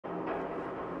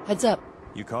Heads up.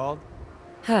 You called?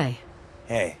 Hi.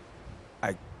 Hey,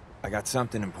 I got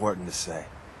something important to say.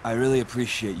 I really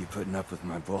appreciate you putting up with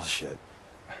my bullshit.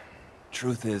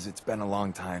 Truth is, it's been a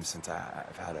long time since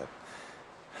I've had a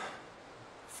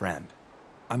friend.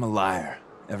 I'm a liar.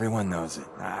 Everyone knows it.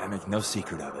 I make no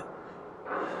secret of it.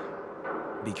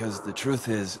 Because the truth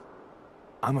is,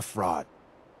 I'm a fraud.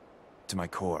 To my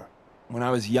core. When I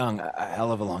was young, a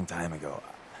hell of a long time ago,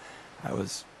 I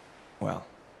was, well,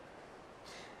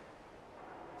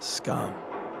 scum.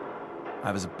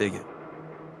 I was a bigot.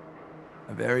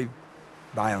 A very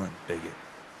violent bigot.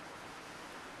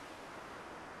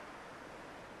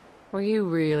 Were you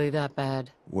really that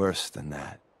bad? Worse than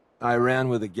that. I ran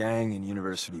with a gang in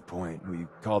University Point. We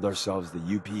called ourselves the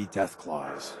UP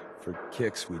Deathclaws. For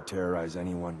kicks, we'd terrorize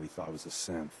anyone we thought was a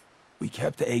synth. We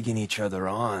kept egging each other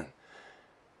on.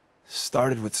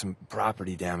 Started with some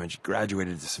property damage,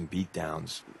 graduated to some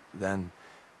beatdowns, then,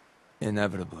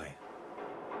 inevitably,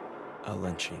 a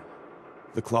lynching.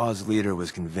 The Claw's leader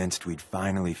was convinced we'd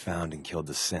finally found and killed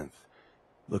the synth.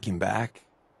 Looking back,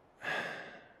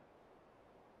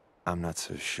 I'm not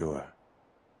so sure.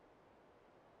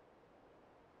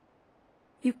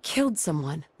 You killed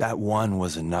someone. That one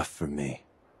was enough for me.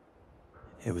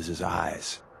 It was his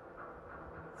eyes.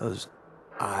 Those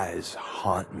eyes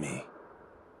haunt me.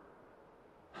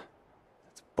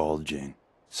 It's bulging.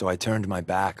 So I turned my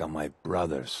back on my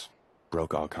brothers,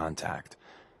 broke all contact.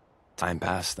 Time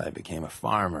passed, I became a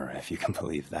farmer, if you can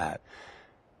believe that.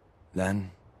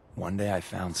 Then, one day I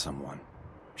found someone.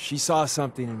 She saw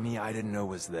something in me I didn't know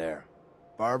was there.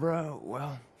 Barbara,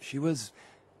 well, she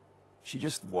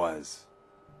just was.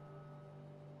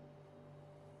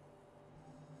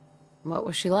 What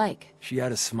was she like? She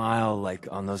had a smile like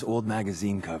on those old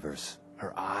magazine covers.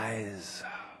 Her eyes...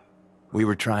 We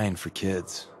were trying for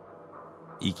kids,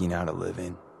 eking out a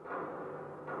living.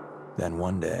 Then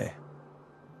one day,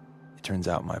 it turns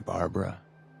out my Barbara,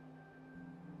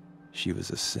 she was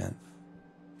a synth.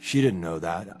 She didn't know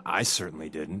that. I certainly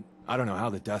didn't. I don't know how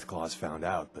the Deathclaws found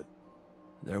out, but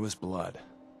there was blood.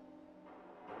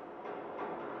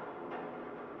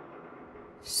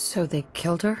 So they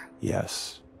killed her?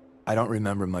 Yes. I don't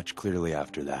remember much clearly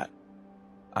after that.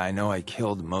 I know I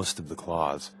killed most of the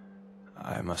Claws.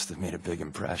 I must have made a big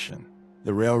impression.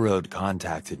 The railroad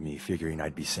contacted me, figuring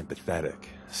I'd be sympathetic,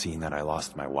 seeing that I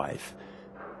lost my wife.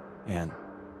 And,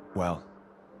 well,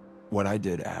 what I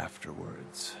did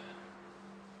afterwards...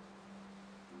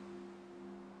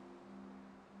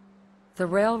 The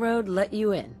railroad let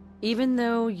you in, even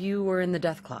though you were in the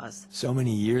Deathclaws. So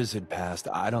many years had passed,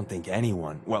 I don't think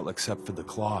anyone, well, except for the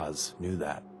Claws, knew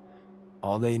that.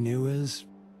 All they knew is,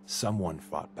 someone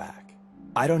fought back.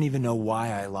 I don't even know why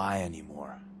I lie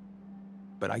anymore.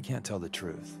 But I can't tell the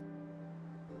truth.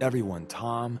 Everyone,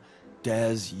 Tom,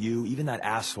 Dez, you, even that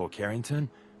asshole Carrington,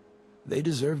 they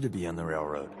deserve to be on the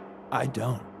railroad. I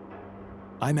don't.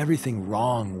 I'm everything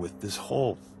wrong with this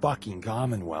whole fucking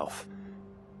Commonwealth.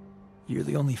 You're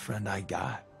the only friend I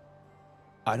got.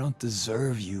 I don't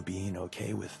deserve you being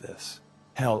okay with this.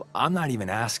 Hell, I'm not even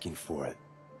asking for it.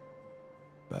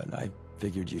 But I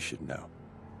figured you should know.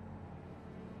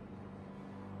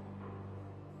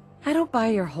 I don't buy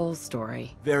your whole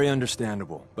story. Very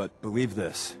understandable, but believe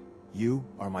this. You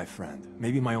are my friend.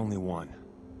 Maybe my only one.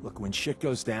 Look, when shit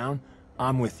goes down,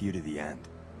 I'm with you to the end.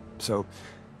 So,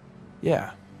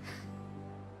 yeah.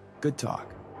 Good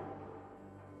talk.